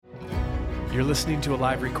You're listening to a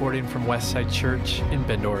live recording from Westside Church in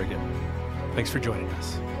Bend, Oregon. Thanks for joining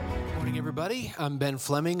us. Good morning, everybody. I'm Ben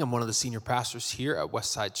Fleming. I'm one of the senior pastors here at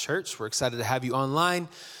Westside Church. We're excited to have you online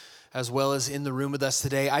as well as in the room with us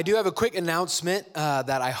today. I do have a quick announcement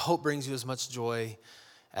that I hope brings you as much joy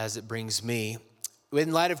as it brings me.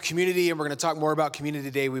 In light of community, and we're going to talk more about community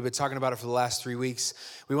today, we've been talking about it for the last 3 weeks.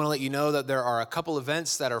 We want to let you know that there are a couple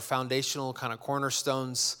events that are foundational, kind of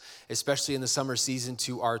cornerstones, especially in the summer season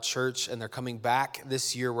to our church, and they're coming back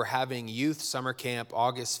this year. We're having Youth Summer Camp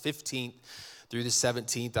August 15th through the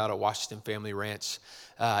 17th out at Washington Family Ranch.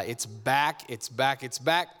 It's back.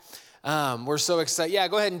 We're so excited. Yeah,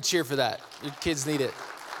 go ahead and cheer for that. Your kids need it.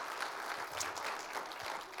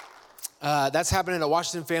 That's happening at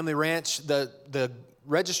Washington Family Ranch. The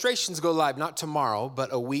registrations go live not tomorrow, but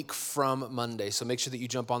a week from Monday. So make sure that you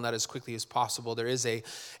jump on that as quickly as possible. There is a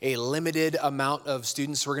limited amount of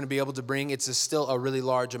students we're going to be able to bring. It's still a really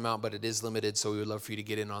large amount, but it is limited. So we would love for you to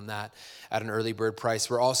get in on that at an early bird price.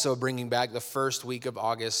 We're also bringing back the first week of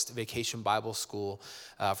August Vacation Bible School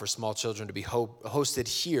for small children to be hosted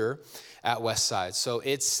here at Westside. So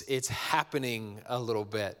it's happening a little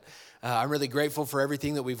bit. I'm really grateful for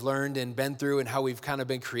everything that we've learned and been through and how we've kind of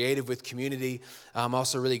been creative with community. I'm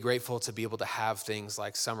also really grateful to be able to have things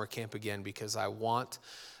like summer camp again because I want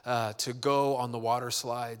to go on the water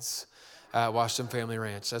slides at Washington Family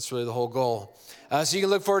Ranch. That's really the whole goal. So you can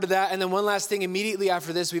look forward to that. And then one last thing, immediately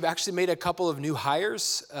after this, we've actually made a couple of new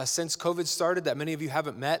hires since COVID started that many of you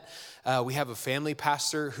haven't met. We have a family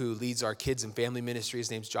pastor who leads our kids and family ministry. His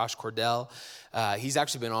name's Josh Cordell. He's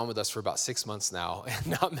actually been on with us for about 6 months now,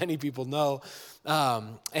 and not many people know.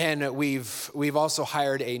 And we've also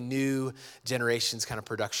hired a new generations kind of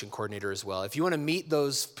production coordinator as well. If you want to meet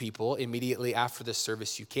those people immediately after this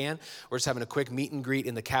service, you can. We're just having a quick meet and greet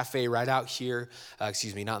in the cafe right out here.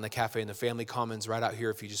 Not in the cafe, in the family commons right out here.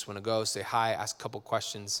 If you just want to go, say hi, ask a couple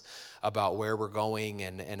questions about where we're going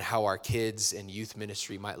and how our kids and youth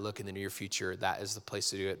ministry might look in the near future. That is the place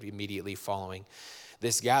to do it immediately following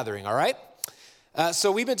this gathering, all right?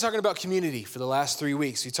 So we've been talking about community for the last 3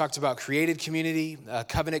 weeks. We talked about created community, a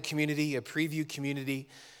covenant community, a preview community,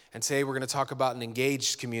 and today we're going to talk about an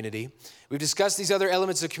engaged community. We've discussed these other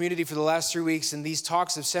elements of community for the last 3 weeks, and these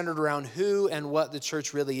talks have centered around who and what the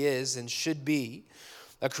church really is and should be.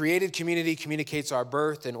 A created community communicates our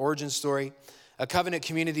birth and origin story. A covenant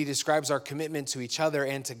community describes our commitment to each other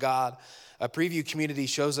and to God. A preview community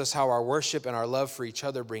shows us how our worship and our love for each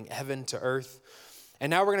other bring heaven to earth.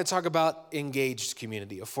 And now we're going to talk about engaged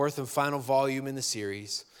community, a fourth and final volume in the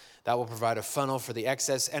series that will provide a funnel for the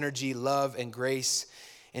excess energy, love, and grace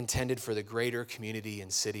intended for the greater community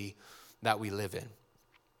and city that we live in.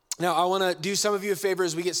 Now, I want to do some of you a favor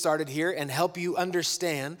as we get started here and help you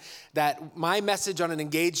understand that my message on an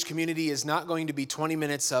engaged community is not going to be 20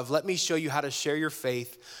 minutes of, let me show you how to share your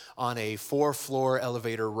faith on a 4-floor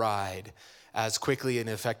elevator ride as quickly and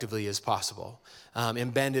effectively as possible.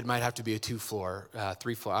 In Bend, it might have to be a 2-floor,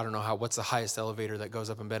 3-floor. I don't know what's the highest elevator that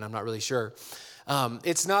goes up in Bend. I'm not really sure.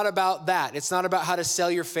 It's not about that. It's not about how to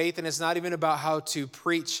sell your faith, and it's not even about how to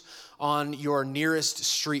preach on your nearest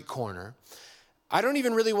street corner. I don't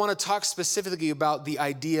even really want to talk specifically about the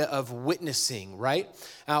idea of witnessing, right?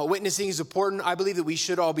 Witnessing is important. I believe that we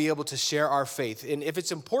should all be able to share our faith. And if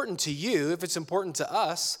it's important to you, if it's important to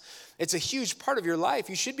us, it's a huge part of your life.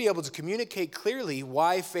 You should be able to communicate clearly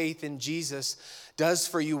why faith in Jesus does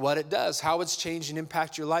for you what it does, how it's changed and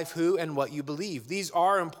impact your life, who and what you believe. These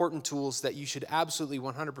are important tools that you should absolutely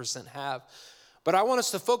 100% have. But I want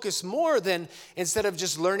us to focus more than, instead of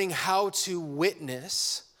just learning how to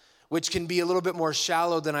witness, which can be a little bit more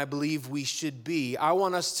shallow than I believe we should be. I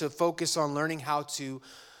want us to focus on learning how to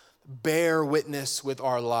bear witness with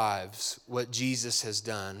our lives, what Jesus has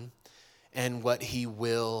done and what he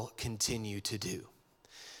will continue to do.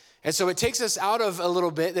 And so it takes us out of a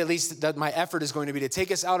little bit, at least that my effort is going to be to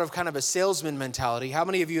take us out of kind of a salesman mentality. How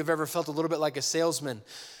many of you have ever felt a little bit like a salesman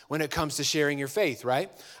when it comes to sharing your faith,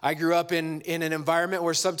 right? I grew up in an environment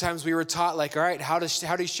where sometimes we were taught like, all right, how do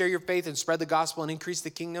you share your faith and spread the gospel and increase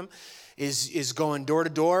the kingdom is going door to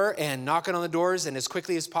door and knocking on the doors and as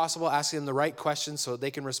quickly as possible asking them the right questions so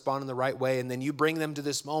they can respond in the right way. And then you bring them to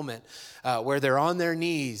this moment where they're on their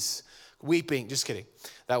knees weeping. Just kidding.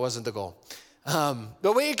 That wasn't the goal. But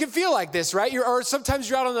it can feel like this, right? Or sometimes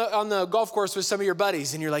you're out on the golf course with some of your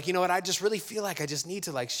buddies and you're like, you know what? I just really feel like I just need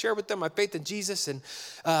to share with them my faith in Jesus.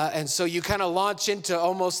 And so you kind of launch into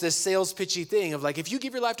almost this sales pitchy thing of if you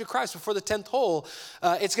give your life to Christ before the 10th hole,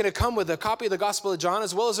 it's going to come with a copy of the Gospel of John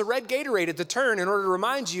as well as a red Gatorade at the turn in order to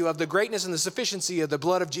remind you of the greatness and the sufficiency of the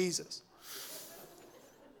blood of Jesus.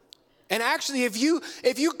 And actually, if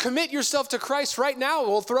you commit yourself to Christ right now,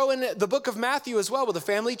 we'll throw in the book of Matthew as well with the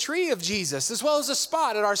family tree of Jesus, as well as a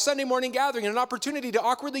spot at our Sunday morning gathering and an opportunity to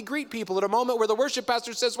awkwardly greet people at a moment where the worship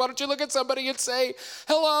pastor says, why don't you look at somebody and say,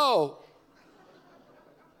 hello?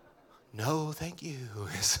 No, thank you,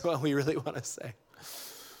 is what we really want to say.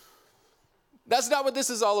 That's not what this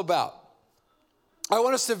is all about. I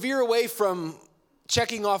want us to veer away from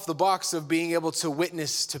checking off the box of being able to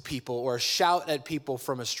witness to people or shout at people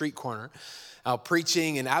from a street corner.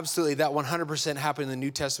 Preaching, and absolutely that 100% happened in the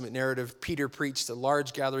New Testament narrative. Peter preached at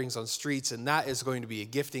large gatherings on streets, and that is going to be a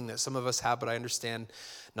gifting that some of us have, but I understand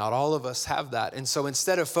not all of us have that. And so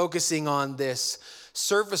instead of focusing on this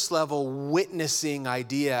surface level witnessing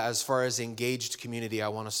idea as far as engaged community, I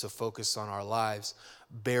want us to focus on our lives,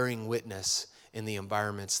 bearing witness in the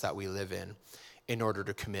environments that we live in order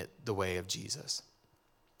to commit the way of Jesus.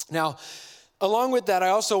 Now, along with that, I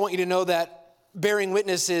also want you to know that bearing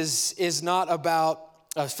witness is not about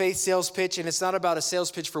a faith sales pitch, and it's not about a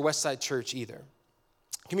sales pitch for Westside Church either.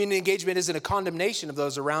 Community engagement isn't a condemnation of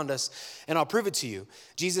those around us, and I'll prove it to you.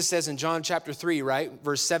 Jesus says in John chapter 3, right,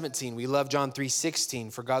 verse 17, we love John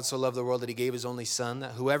 3:16, for God so loved the world that he gave his only son,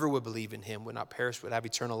 that whoever would believe in him would not perish but have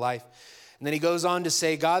eternal life. And then he goes on to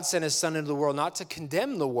say, God sent his son into the world not to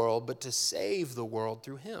condemn the world, but to save the world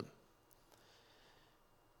through him.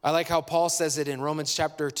 I like how Paul says it in Romans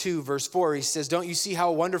chapter 2, verse 4. He says, don't you see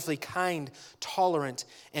how wonderfully kind, tolerant,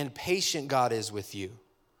 and patient God is with you?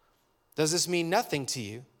 Does this mean nothing to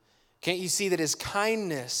you? Can't you see that his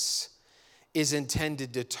kindness is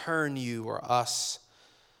intended to turn you or us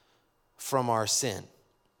from our sin?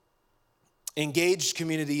 Engaged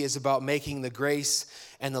community is about making the grace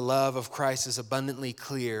and the love of Christ as abundantly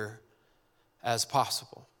clear as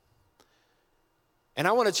possible. And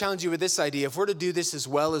I want to challenge you with this idea. If we're to do this as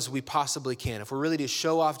well as we possibly can, if we're really to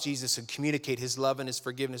show off Jesus and communicate his love and his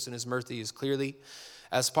forgiveness and his mercy as clearly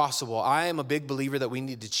as possible, I am a big believer that we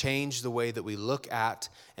need to change the way that we look at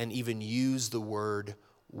and even use the word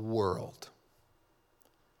world.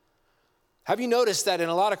 Have you noticed that in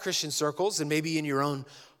a lot of Christian circles, and maybe in your own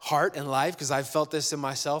heart and life, because I've felt this in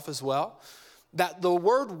myself as well, that the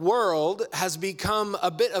word world has become a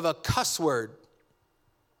bit of a cuss word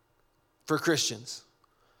for Christians?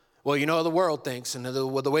 Well, you know how the world thinks, and the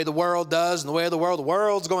way the world does, and the way of the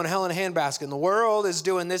world's going to hell in a handbasket, and the world is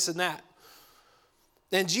doing this and that.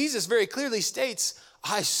 And Jesus very clearly states,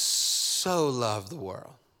 I so love the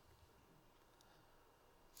world.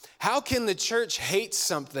 How can the church hate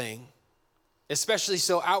something, especially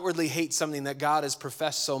so outwardly hate something that God has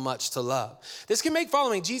professed so much to love? This can make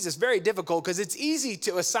following Jesus very difficult because it's easy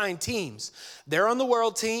to assign teams. They're on the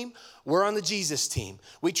world team, we're on the Jesus team.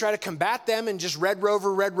 We try to combat them and just Red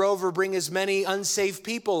Rover, bring as many unsafe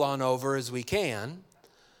people on over as we can.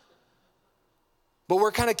 But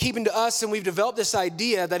we're kind of keeping to us, and we've developed this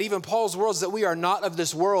idea that even Paul's words that we are not of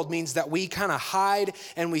this world means that we kind of hide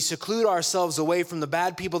and we seclude ourselves away from the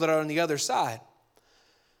bad people that are on the other side.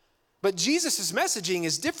 But Jesus' messaging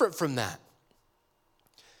is different from that.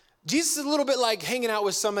 Jesus is a little bit like hanging out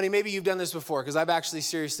with somebody. Maybe you've done this before, because I've actually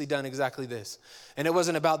seriously done exactly this. And it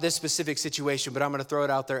wasn't about this specific situation, but I'm going to throw it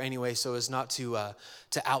out there anyway so as not to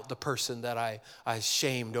out the person that I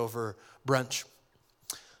shamed over brunch.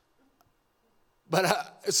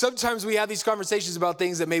 But sometimes we have these conversations about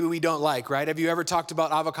things that maybe we don't like, right? Have you ever talked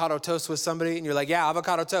about avocado toast with somebody and you're like, yeah,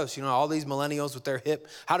 avocado toast. You know, all these millennials with their hip.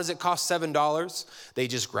 How does it cost $7? They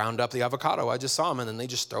just ground up the avocado. I just saw them, and then they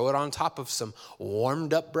just throw it on top of some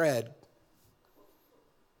warmed up bread.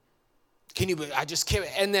 I just can't.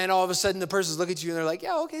 And then all of a sudden the person's looking at you and they're like,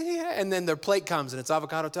 yeah, okay, yeah. And then their plate comes and it's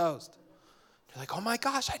avocado toast. You're like, oh my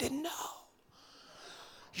gosh, I didn't know.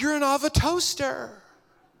 You're an avatoaster.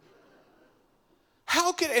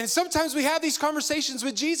 And sometimes we have these conversations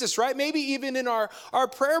with Jesus, right? Maybe even in our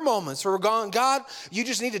prayer moments where we're going, God, you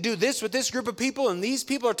just need to do this with this group of people, and these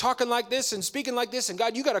people are talking like this and speaking like this, and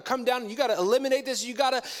God, you got to come down and you got to eliminate this,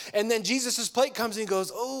 and then Jesus' plate comes and he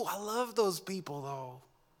goes, oh, I love those people though.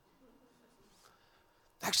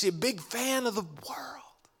 Actually a big fan of the world.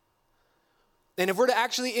 And if we're to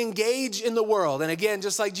actually engage in the world, and again,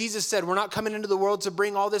 just like Jesus said, we're not coming into the world to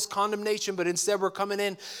bring all this condemnation, but instead we're coming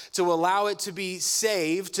in to allow it to be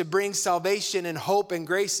saved, to bring salvation and hope and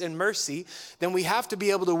grace and mercy, then we have to be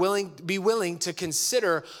able to be willing to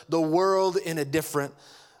consider the world in a different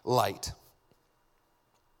light.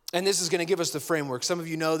 And this is going to give us the framework. Some of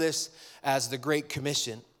you know this as the Great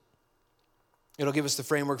Commission. It'll give us the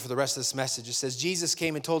framework for the rest of this message. It says, Jesus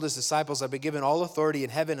came and told his disciples, I've been given all authority in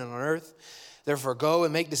heaven and on earth. Therefore, go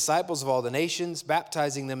and make disciples of all the nations,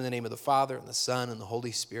 baptizing them in the name of the Father and the Son and the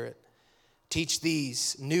Holy Spirit. Teach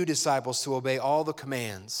these new disciples to obey all the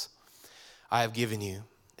commands I have given you.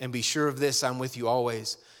 And be sure of this, I'm with you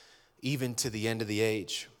always, even to the end of the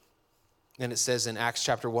age. And it says in Acts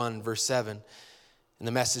chapter 1, verse 7, in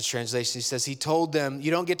the Message translation, he says, he told them, you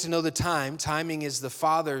don't get to know the time. Timing is the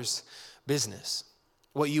Father's business.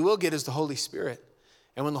 What you will get is the Holy Spirit.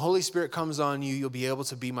 And when the Holy Spirit comes on you, you'll be able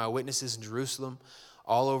to be my witnesses in Jerusalem,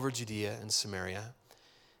 all over Judea and Samaria,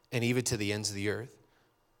 and even to the ends of the earth.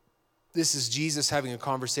 This is Jesus having a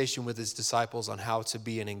conversation with his disciples on how to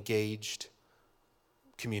be an engaged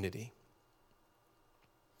community.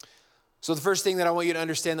 So the first thing that I want you to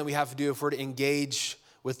understand that we have to do if we're to engage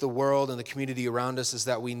with the world and the community around us is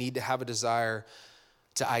that we need to have a desire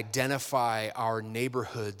to identify our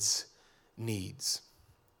neighborhood's needs.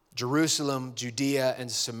 Jerusalem, Judea,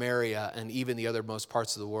 and Samaria, and even the othermost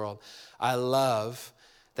parts of the world. I love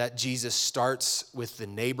that Jesus starts with the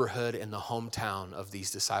neighborhood and the hometown of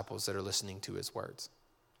these disciples that are listening to his words.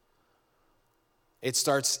 It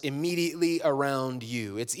starts immediately around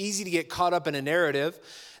you. It's easy to get caught up in a narrative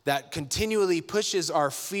that continually pushes our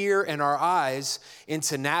fear and our eyes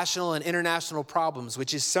into national and international problems,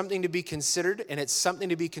 which is something to be considered, and it's something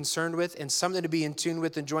to be concerned with, and something to be in tune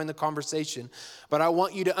with and join the conversation. But I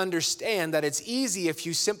want you to understand that it's easy if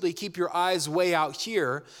you simply keep your eyes way out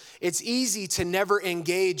here. It's easy to never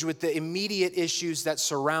engage with the immediate issues that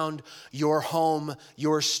surround your home,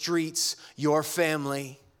 your streets, your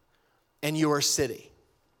family, and your city.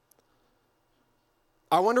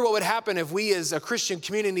 I wonder what would happen if we as a Christian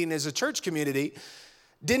community and as a church community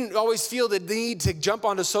didn't always feel the need to jump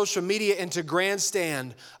onto social media and to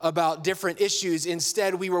grandstand about different issues.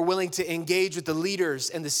 Instead, we were willing to engage with the leaders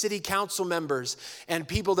and the city council members and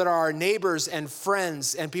people that are our neighbors and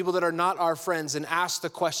friends and people that are not our friends and ask the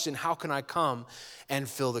question, how can I come and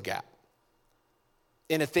fill the gap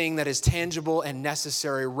in a thing that is tangible and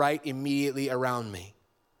necessary right immediately around me?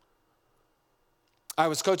 I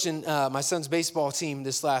was coaching my son's baseball team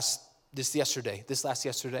this last yesterday.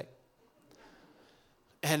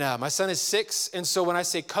 And my son is 6, and so when I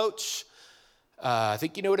say coach, I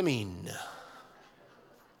think you know what I mean.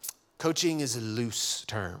 Coaching is a loose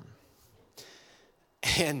term.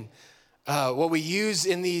 And what we use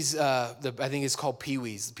in these, I think it's called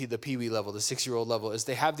peewees, the peewee level, the 6-year-old level, is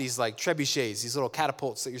they have these like trebuchets, these little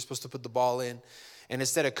catapults that you're supposed to put the ball in. And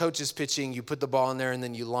instead of coaches pitching, you put the ball in there and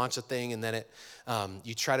then you launch a thing and then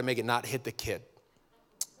you try to make it not hit the kid.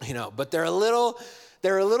 But they're a little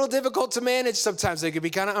difficult to manage sometimes. They can be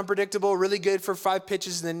kind of unpredictable, really good for 5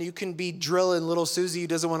 pitches, and then you can be drilling little Susie who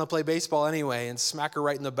doesn't want to play baseball anyway and smack her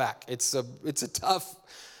right in the back. It's a tough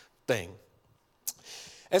thing.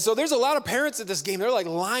 And so there's a lot of parents at this game. They're like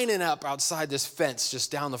lining up outside this fence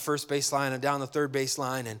just down the first base line and down the third base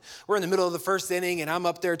line. And we're in the middle of the first inning, and I'm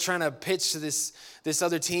up there trying to pitch to this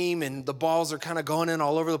other team, and the balls are kind of going in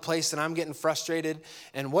all over the place, and I'm getting frustrated.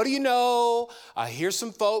 And what do you know? I hear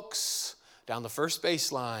some folks down the first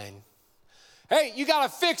base line. Hey, you got to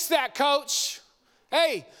fix that, coach.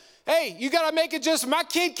 Hey, you got to make it just, my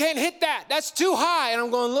kid can't hit that. That's too high. And I'm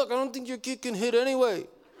going, look, I don't think your kid can hit anyway.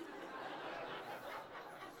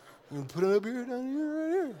 You put it up here, down here,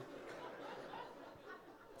 right here.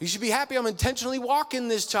 You should be happy I'm intentionally walking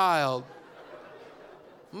this child.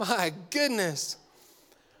 My goodness.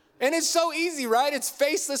 And it's so easy, right? It's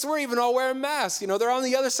faceless. We're even all wearing masks. They're on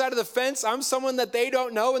the other side of the fence. I'm someone that they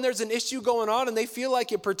don't know, and there's an issue going on, and they feel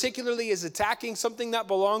like it particularly is attacking something that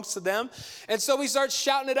belongs to them. And so we start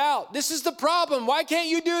shouting it out. This is the problem. Why can't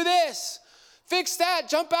you do this? Fix that.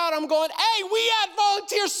 Jump out. I'm going, hey, we had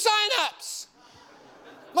volunteer signups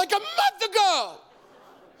like a month ago.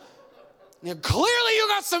 Clearly you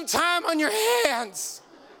got some time on your hands.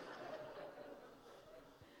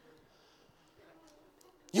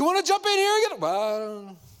 You want to jump in here again?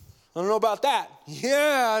 Well, I don't know about that.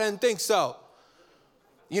 Yeah, I didn't think so.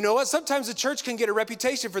 You know what? Sometimes the church can get a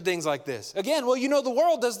reputation for things like this. Again, the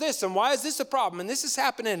world does this, and why is this a problem? And this is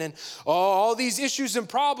happening, and all these issues and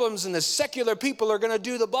problems, and the secular people are going to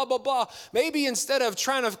do the blah, blah, blah. Maybe instead of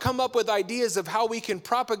trying to come up with ideas of how we can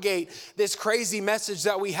propagate this crazy message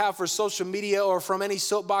that we have for social media or from any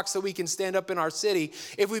soapbox that we can stand up in our city,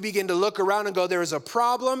 if we begin to look around and go, there is a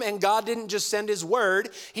problem, and God didn't just send his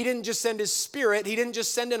word. He didn't just send his spirit. He didn't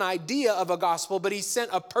just send an idea of a gospel, but he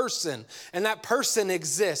sent a person, and that person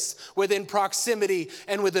exists within proximity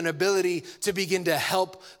and with an ability to begin to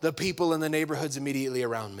help the people in the neighborhoods immediately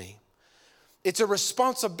around me. It's a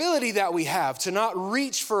responsibility that we have to not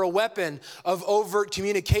reach for a weapon of overt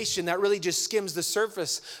communication that really just skims the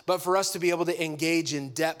surface, but for us to be able to engage in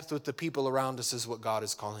depth with the people around us is what God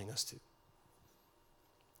is calling us to.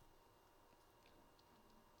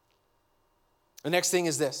 The next thing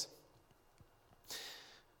is this.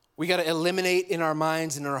 We got to eliminate in our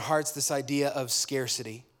minds and in our hearts this idea of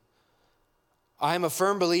scarcity. I am a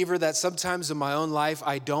firm believer that sometimes in my own life,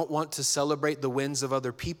 I don't want to celebrate the wins of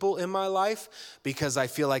other people in my life because I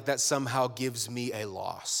feel like that somehow gives me a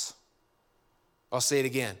loss. I'll say it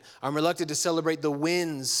again. I'm reluctant to celebrate the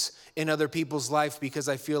wins in other people's life because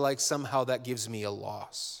I feel like somehow that gives me a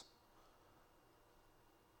loss.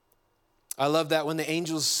 I love that when the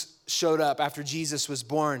angels showed up after Jesus was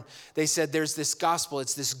born, they said there's this gospel,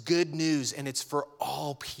 it's this good news, and it's for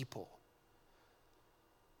all people.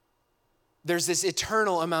 There's this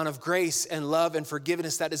eternal amount of grace and love and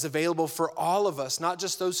forgiveness that is available for all of us, not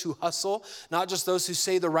just those who hustle, not just those who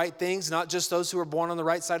say the right things, not just those who are born on the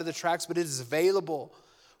right side of the tracks, but it is available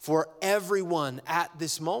for everyone at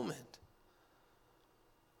this moment.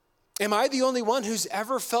 Am I the only one who's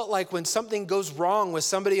ever felt like when something goes wrong with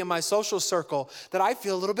somebody in my social circle that I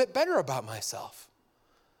feel a little bit better about myself?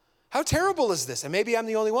 How terrible is this? And maybe I'm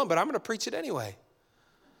the only one, but I'm going to preach it anyway.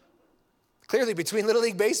 Clearly, between Little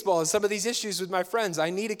League Baseball and some of these issues with my friends, I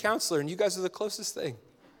need a counselor, and you guys are the closest thing.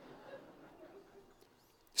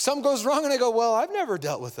 Something goes wrong, and I go, well, I've never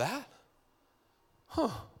dealt with that.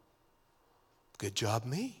 Good job,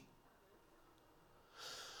 me.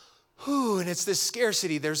 And it's this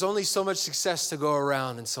scarcity. There's only so much success to go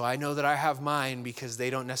around, and so I know that I have mine because they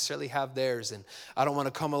don't necessarily have theirs, and I don't want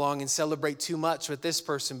to come along and celebrate too much with this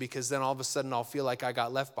person because then all of a sudden I'll feel like I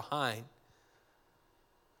got left behind.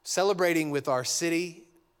 Celebrating with our city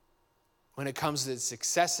when it comes to its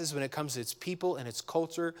successes, when it comes to its people and its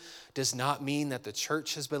culture, does not mean that the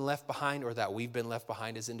church has been left behind or that we've been left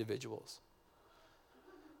behind as individuals.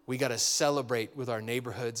 We got to celebrate with our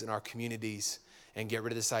neighborhoods and our communities and get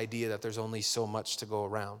rid of this idea that there's only so much to go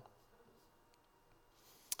around.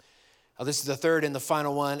 Now, this is the third and the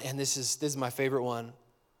final one, and this is my favorite one.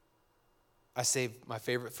 I saved my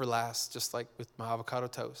favorite for last, just like with my avocado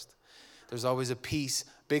toast. There's always a piece,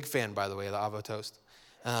 big fan, by the way, of the avocado toast.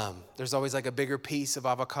 There's always like a bigger piece of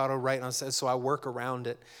avocado right on, so I work around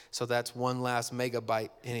it. So that's one last mega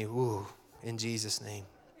bite. In Jesus' name.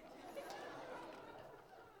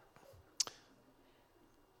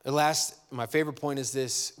 My favorite point is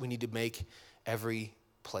this: we need to make every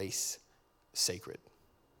place sacred.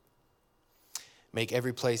 Make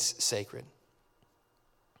every place sacred.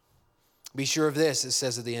 Be sure of this, it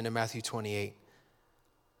says at the end of Matthew 28.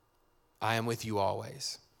 I am with you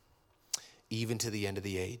always, even to the end of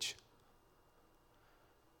the age.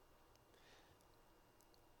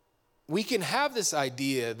 We can have this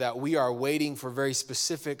idea that we are waiting for very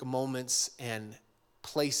specific moments and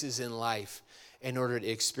places in life in order to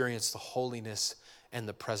experience the holiness and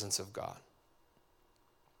the presence of God.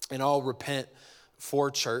 And I'll repent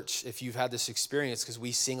for church if you've had this experience, because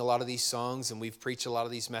we sing a lot of these songs and we've preached a lot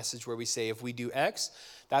of these messages where we say if we do X,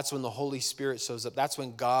 that's when the Holy Spirit shows up. That's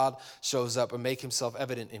when God shows up and make himself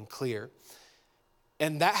evident and clear.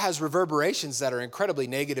 And that has reverberations that are incredibly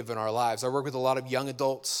negative in our lives. I work with a lot of young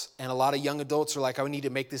adults, and a lot of young adults are like, I need to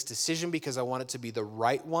make this decision because I want it to be the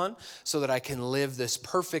right one so that I can live this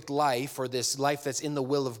perfect life, or this life that's in the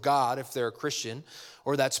will of God if they're a Christian,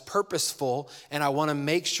 or that's purposeful, and I want to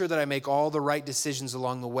make sure that I make all the right decisions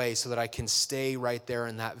along the way so that I can stay right there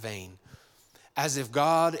in that vein. As if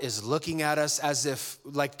God is looking at us, as if,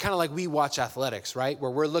 kind of like we watch athletics, right? Where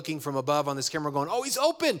we're looking from above on this camera going, oh, he's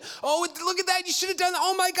open. Oh, look at that. You should have done that.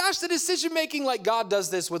 Oh my gosh, the decision making. Like God does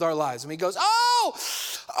this with our lives. And he goes,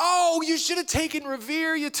 oh, you should have taken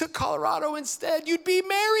Revere. You took Colorado instead. You'd be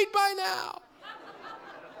married by now.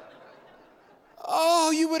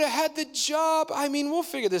 Oh, you would have had the job. I mean, we'll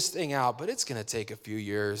figure this thing out, but it's going to take a few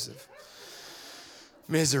years of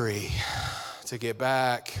misery to get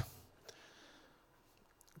back.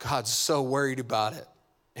 God's so worried about it.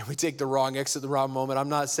 And we take the wrong exit at the wrong moment. I'm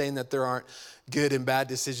not saying that there aren't good and bad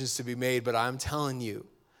decisions to be made, but I'm telling you,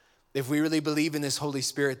 if we really believe in this Holy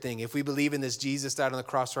Spirit thing, if we believe in this Jesus died on the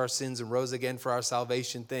cross for our sins and rose again for our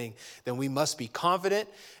salvation thing, then we must be confident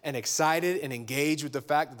and excited and engaged with the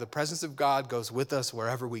fact that the presence of God goes with us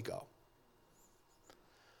wherever we go.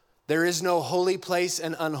 There is no holy place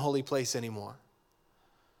and unholy place anymore.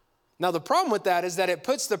 Now, the problem with that is that it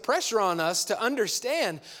puts the pressure on us to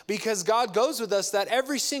understand, because God goes with us, that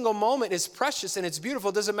every single moment is precious and it's beautiful.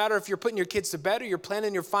 It doesn't matter if you're putting your kids to bed or you're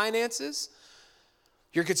planning your finances.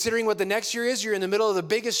 You're considering what the next year is. You're in the middle of the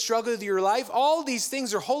biggest struggle of your life. All these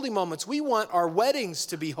things are holy moments. We want our weddings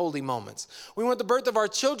to be holy moments. We want the birth of our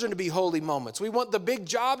children to be holy moments. We want the big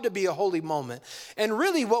job to be a holy moment. And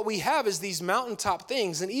really what we have is these mountaintop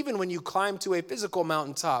things. And even when you climb to a physical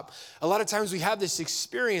mountaintop, a lot of times we have this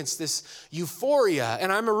experience, this euphoria.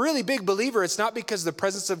 And I'm a really big believer. It's not because the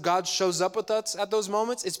presence of God shows up with us at those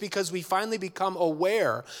moments. It's because we finally become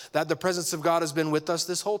aware that the presence of God has been with us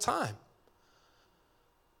this whole time.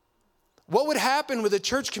 What would happen with a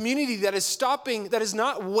church community that is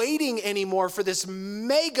not waiting anymore for this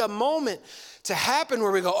mega moment to happen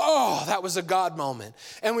where we go, oh, that was a God moment.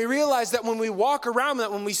 And we realize that when we walk around,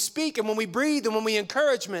 that when we speak and when we breathe and when we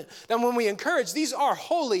encourage, these are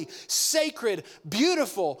holy, sacred,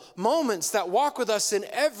 beautiful moments that walk with us in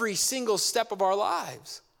every single step of our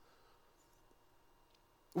lives.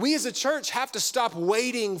 We as a church have to stop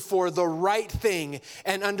waiting for the right thing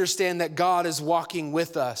and understand that God is walking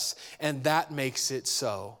with us, and that makes it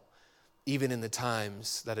so, even in the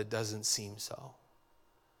times that it doesn't seem so.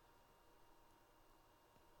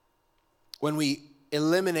 When we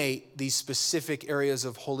eliminate these specific areas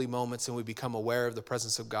of holy moments and we become aware of the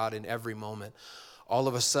presence of God in every moment, all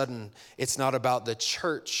of a sudden, it's not about the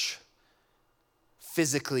church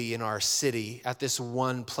physically in our city at this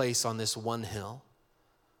one place on this one hill.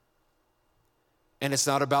 And it's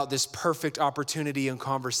not about this perfect opportunity and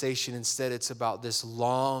conversation. Instead, it's about this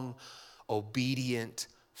long, obedient,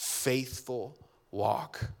 faithful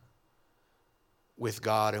walk with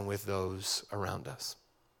God and with those around us.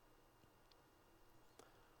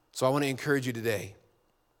 So I want to encourage you today.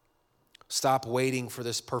 Stop waiting for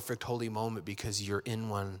this perfect holy moment because you're in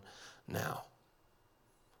one now.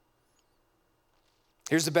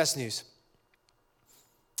 Here's the best news.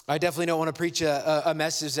 I definitely don't want to preach a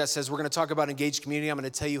message that says we're going to talk about engaged community. I'm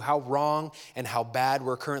going to tell you how wrong and how bad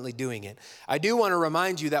we're currently doing it. I do want to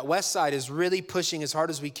remind you that Westside is really pushing as hard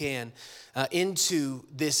as we can into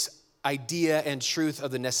this idea and truth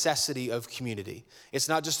of the necessity of community. It's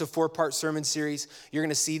not just a 4-part sermon series. You're going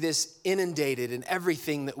to see this inundated in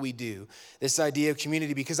everything that we do, this idea of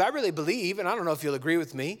community, because I really believe, and I don't know if you'll agree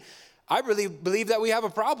with me, I really believe that we have a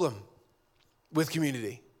problem with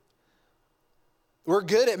community. We're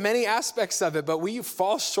good at many aspects of it, but we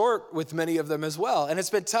fall short with many of them as well. And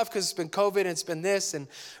it's been tough because it's been COVID and it's been this and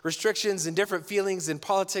restrictions and different feelings and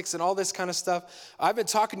politics and all this kind of stuff. I've been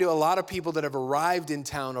talking to a lot of people that have arrived in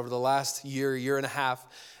town over the last year and a half,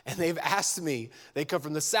 and they've asked me, they come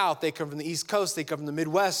from the South, they come from the East Coast, they come from the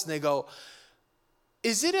Midwest, and they go,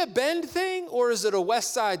 is it a Bend thing or is it a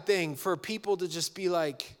West Side thing for people to just be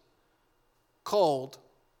like cold?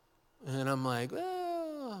 And I'm like,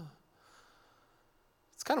 well,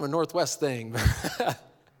 it's kind of a Northwest thing.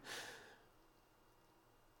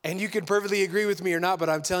 And you can perfectly agree with me or not, but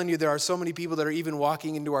I'm telling you, there are so many people that are even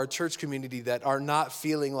walking into our church community that are not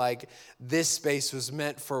feeling like this space was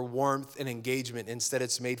meant for warmth and engagement. Instead,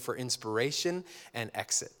 it's made for inspiration and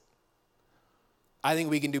exit. I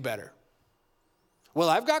think we can do better. Well,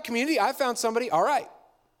 I've got community. I found somebody. All right,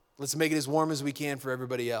 let's make it as warm as we can for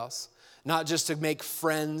everybody else. Not just to make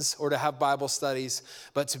friends or to have Bible studies,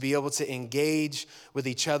 but to be able to engage with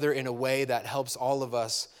each other in a way that helps all of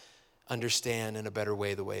us understand in a better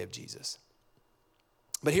way the way of Jesus.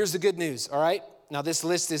 But here's the good news, all right? Now, this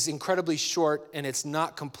list is incredibly short and it's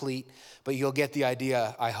not complete, but you'll get the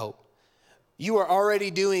idea, I hope. You are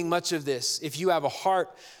already doing much of this. If you have a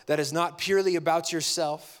heart that is not purely about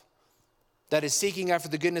yourself, that is seeking after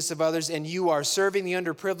the goodness of others, and you are serving the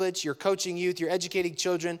underprivileged, you're coaching youth, you're educating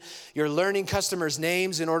children, you're learning customers'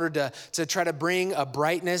 names in order to try to bring a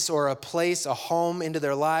brightness or a place, a home into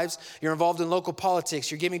their lives. You're involved in local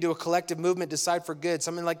politics. You're giving to a collective movement, Decide for Good,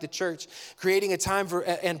 something like the church, creating a time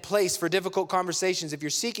and place for difficult conversations. If you're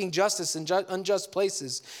seeking justice in unjust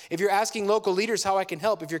places, if you're asking local leaders how I can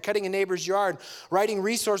help, if you're cutting a neighbor's yard, writing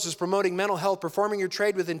resources, promoting mental health, performing your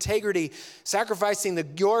trade with integrity, sacrificing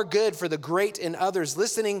your good for the great in others,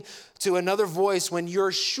 listening to another voice when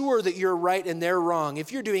you're sure that you're right and they're wrong.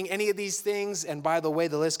 If you're doing any of these things, and by the way,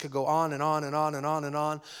 the list could go on and on and on and on and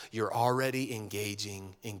on, you're already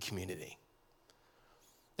engaging in community.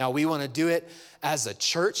 Now, we want to do it as a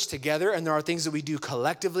church together, and there are things that we do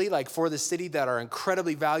collectively, like for the city, that are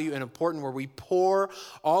incredibly valuable and important, where we pour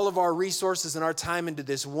all of our resources and our time into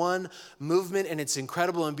this one movement, and it's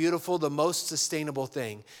incredible and beautiful. The most sustainable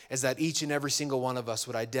thing is that each and every single one of us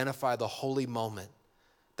would identify the holy moment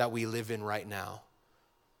that we live in right now.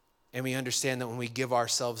 And we understand that when we give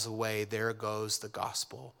ourselves away, there goes the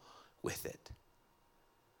gospel with it.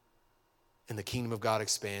 And the kingdom of God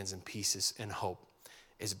expands, and peace and hope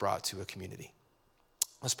is brought to a community.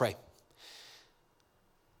 Let's pray.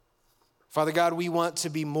 Father God, we want to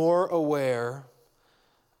be more aware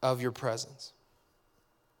of your presence.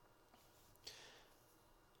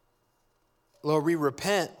 Lord, we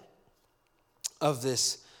repent of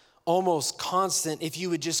this almost constant, if you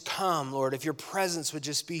would just come, Lord, if your presence would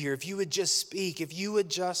just be here, if you would just speak, if you would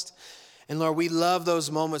just, and Lord, we love those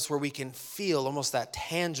moments where we can feel almost that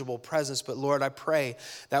tangible presence. But Lord, I pray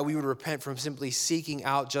that we would repent from simply seeking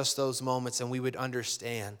out just those moments and we would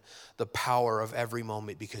understand the power of every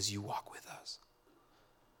moment because you walk with us.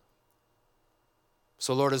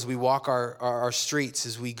 So Lord, as we walk our streets,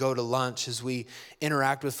 as we go to lunch, as we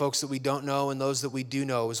interact with folks that we don't know and those that we do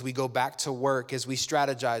know, as we go back to work, as we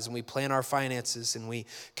strategize and we plan our finances and we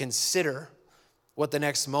consider what the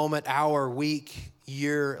next moment, hour, week,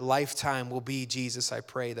 year, lifetime will be, Jesus, I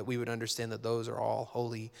pray that we would understand that those are all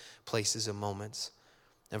holy places and moments.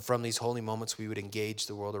 And from these holy moments, we would engage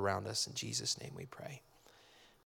the world around us. In Jesus' name we pray.